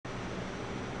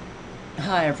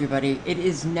Hi, everybody. It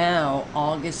is now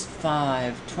August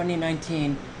 5,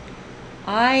 2019.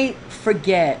 I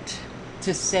forget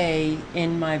to say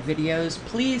in my videos,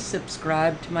 please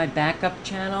subscribe to my backup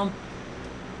channel.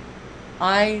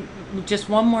 I just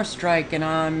one more strike and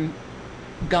I'm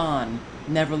gone.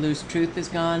 Never Lose Truth is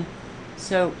gone.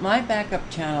 So, my backup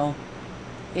channel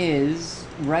is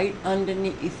right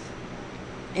underneath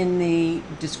in the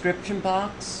description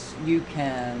box. You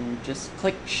can just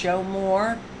click show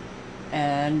more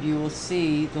and you will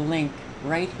see the link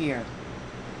right here.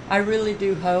 I really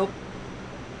do hope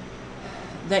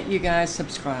that you guys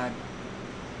subscribe.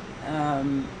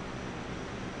 Um,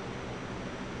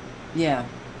 yeah,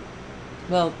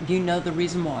 well, you know the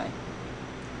reason why.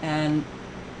 And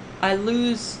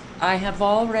I have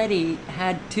already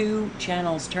had 2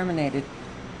 channels terminated,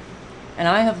 and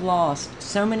I have lost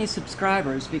so many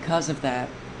subscribers because of that.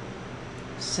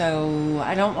 So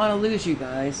I don't want to lose you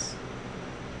guys.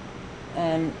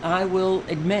 And I will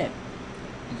admit,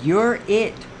 you're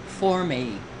it for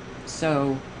me.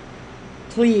 So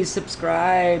please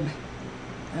subscribe.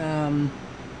 Um,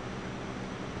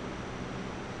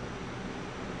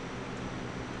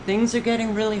 Things are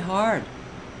getting really hard.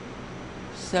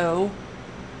 So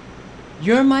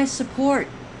you're my support.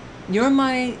 You're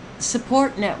my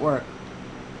support network.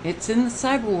 It's in the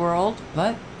cyber world,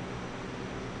 but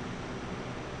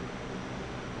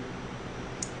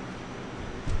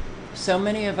so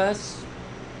many of us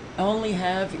only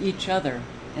have each other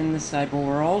in the cyber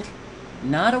world.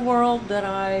 Not a world that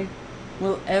I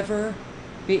will ever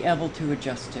be able to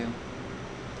adjust to.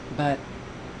 But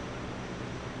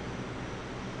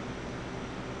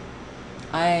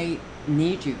I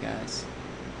need you guys.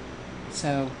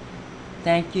 So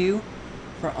thank you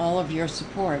for all of your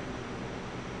support.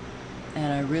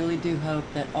 And I really do hope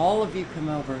that all of you come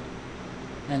over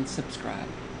and subscribe.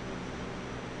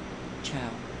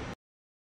 Ciao.